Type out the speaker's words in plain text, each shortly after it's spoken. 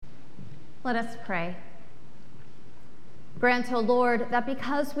Let us pray. Grant, O Lord, that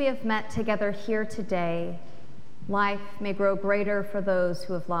because we have met together here today, life may grow greater for those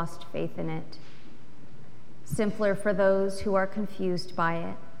who have lost faith in it, simpler for those who are confused by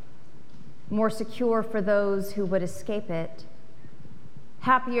it, more secure for those who would escape it,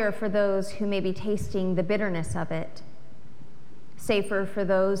 happier for those who may be tasting the bitterness of it, safer for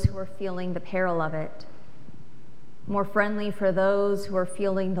those who are feeling the peril of it, more friendly for those who are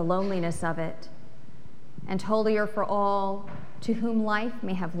feeling the loneliness of it, and holier for all to whom life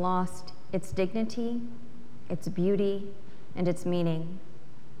may have lost its dignity, its beauty, and its meaning.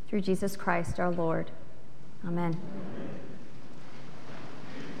 Through Jesus Christ our Lord. Amen.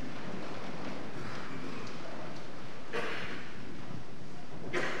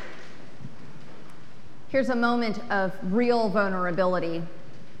 Here's a moment of real vulnerability.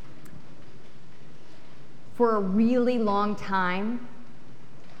 For a really long time,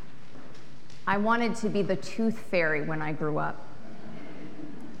 I wanted to be the tooth fairy when I grew up.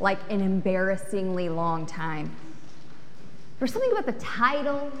 Like an embarrassingly long time. There's something about the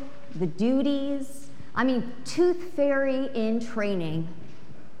title, the duties. Tooth fairy in training.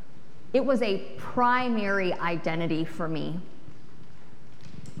 It was a primary identity for me.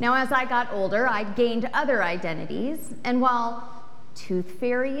 Now, as I got older, I gained other identities, and while tooth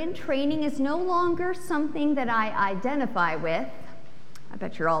fairy in training is no longer something that I identify with, I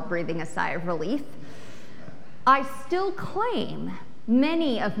bet you're all breathing a sigh of relief, I still claim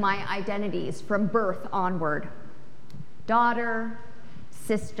many of my identities from birth onward. Daughter,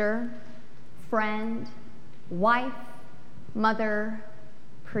 sister, friend, wife, mother,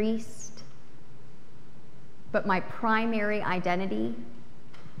 priest. But my primary identity,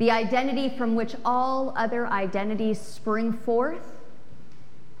 the identity from which all other identities spring forth,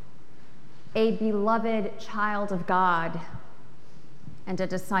 a beloved child of God and a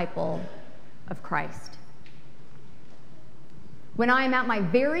disciple of Christ. When I am at my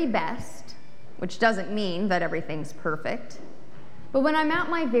very best, which doesn't mean that everything's perfect, but when I'm at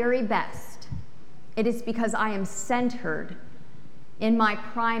my very best, it is because I am centered in my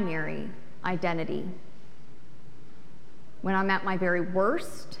primary identity. When I'm at my very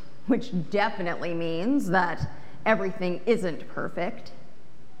worst, which definitely means that everything isn't perfect,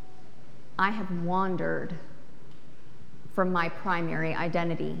 I have wandered from my primary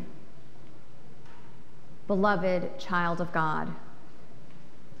identity. Beloved child of God,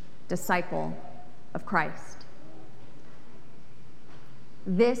 disciple of Christ.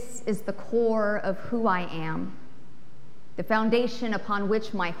 This is the core of who I am, the foundation upon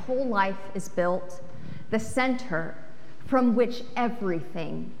which my whole life is built, the center from which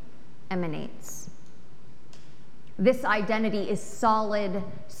everything emanates. This identity is solid,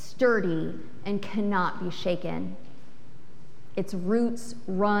 sturdy, and cannot be shaken. Its roots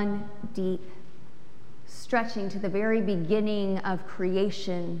run deep, stretching to the very beginning of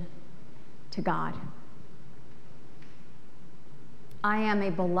creation to God. I am a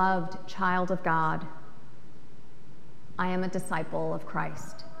beloved child of God. I am a disciple of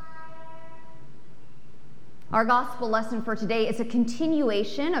Christ. Our gospel lesson for today is a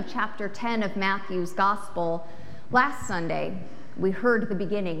continuation of chapter 10 of Matthew's gospel. Last Sunday, we heard the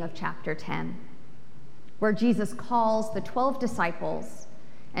beginning of chapter 10, where Jesus calls the 12 disciples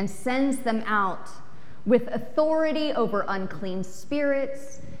and sends them out with authority over unclean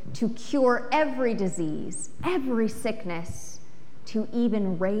spirits to cure every disease, every sickness, to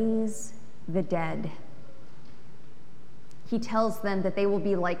even raise the dead. He tells them that they will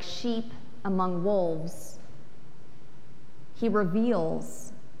be like sheep among wolves. He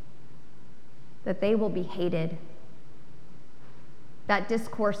reveals that they will be hated. That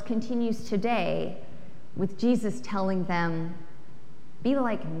discourse continues today with Jesus telling them, "Be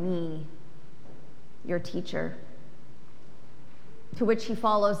like me, your teacher." To which he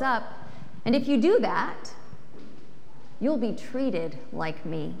follows up, "And if you do that, you'll be treated like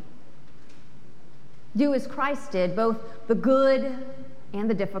me." Do as Christ did, both the good and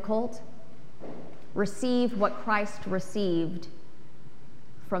the difficult. Receive what Christ received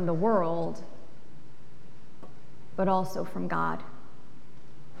from the world, but also from God.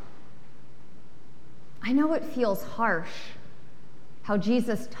 I know it feels harsh how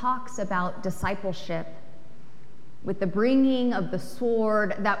Jesus talks about discipleship with the bringing of the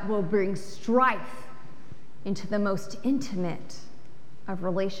sword that will bring strife into the most intimate of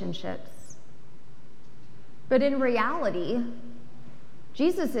relationships. But in reality,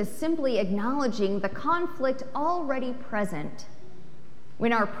 Jesus is simply acknowledging the conflict already present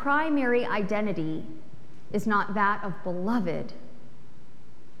when our primary identity is not that of beloved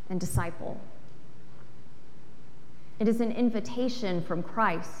and disciple. It is an invitation from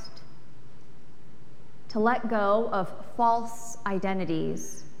Christ to let go of false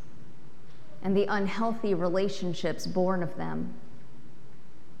identities and the unhealthy relationships born of them.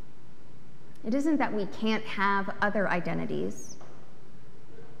 It isn't that we can't have other identities.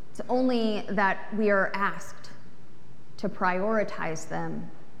 It's only that we are asked to prioritize them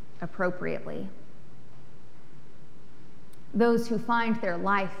appropriately. Those who find their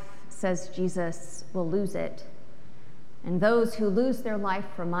life, says Jesus, will lose it, and those who lose their life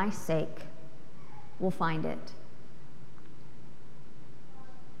for my sake will find it.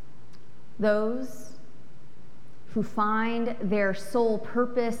 Those who find their sole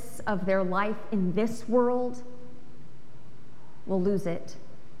purpose of their life in this world will lose it.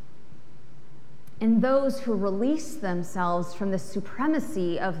 And those who release themselves from the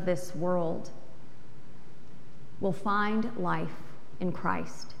supremacy of this world will find life in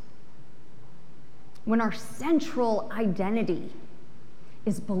Christ. When our central identity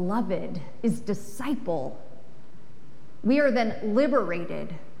is beloved, is disciple, we are then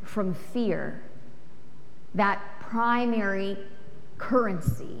liberated from fear, that primary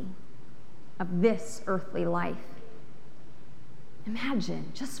currency of this earthly life.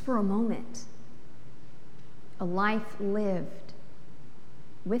 Imagine, just for a moment, a life lived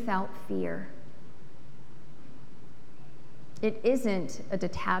without fear. It isn't a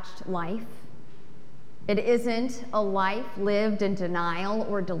detached life. It isn't a life lived in denial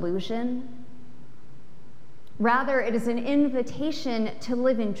or delusion. Rather, it is an invitation to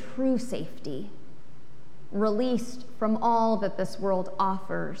live in true safety, released from all that this world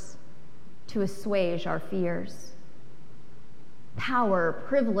offers to assuage our fears. Power,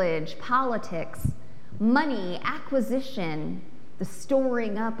 privilege, politics, money, acquisition, the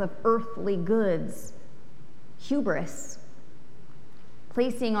storing up of earthly goods, hubris,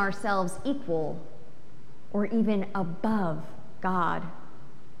 placing ourselves equal or even above God.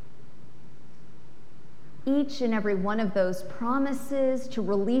 Each and every one of those promises to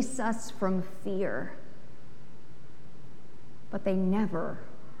release us from fear, but they never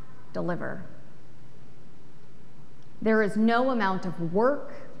deliver. There is no amount of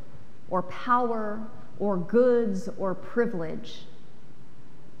work or power or goods or privilege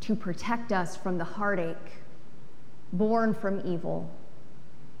to protect us from the heartache born from evil.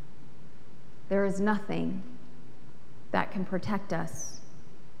 There is nothing that can protect us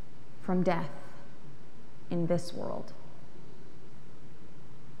from death in this world.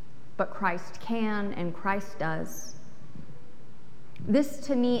 But Christ can, and Christ does. This,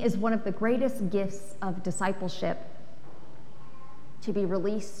 to me, is one of the greatest gifts of discipleship, to be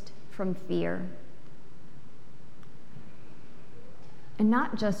released from fear. And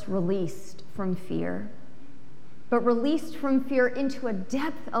not just released from fear, but released from fear into a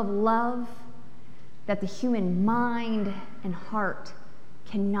depth of love that the human mind and heart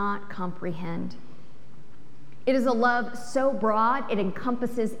cannot comprehend. It is a love so broad it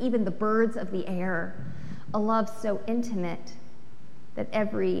encompasses even the birds of the air, a love so intimate that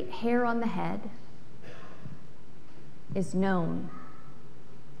every hair on the head is known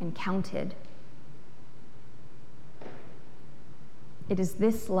and counted. It is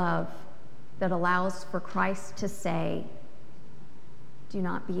this love that allows for Christ to say, "Do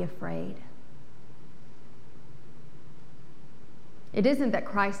not be afraid." It isn't that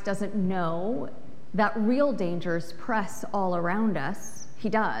Christ doesn't know that real dangers press all around us. He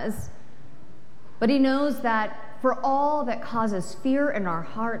does. But he knows that for all that causes fear in our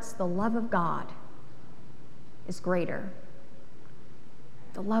hearts, the love of God is greater.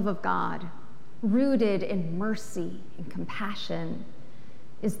 The love of God, rooted in mercy and compassion,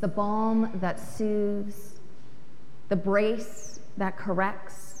 is the balm that soothes, the brace that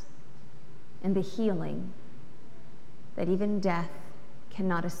corrects, and the healing that even death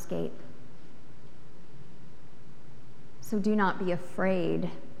cannot escape. So do not be afraid,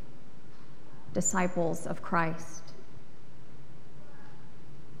 disciples of Christ.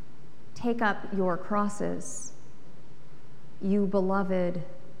 Take up your crosses, you beloved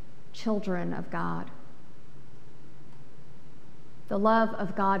children of God. The love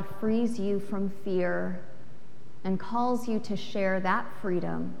of God frees you from fear and calls you to share that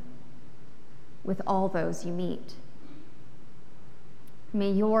freedom with all those you meet.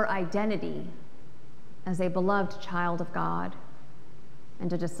 May your identity as a beloved child of God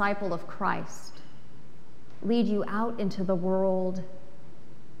and a disciple of Christ lead you out into the world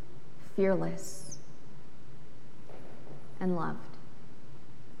fearless and loved.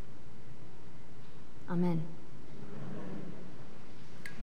 Amen.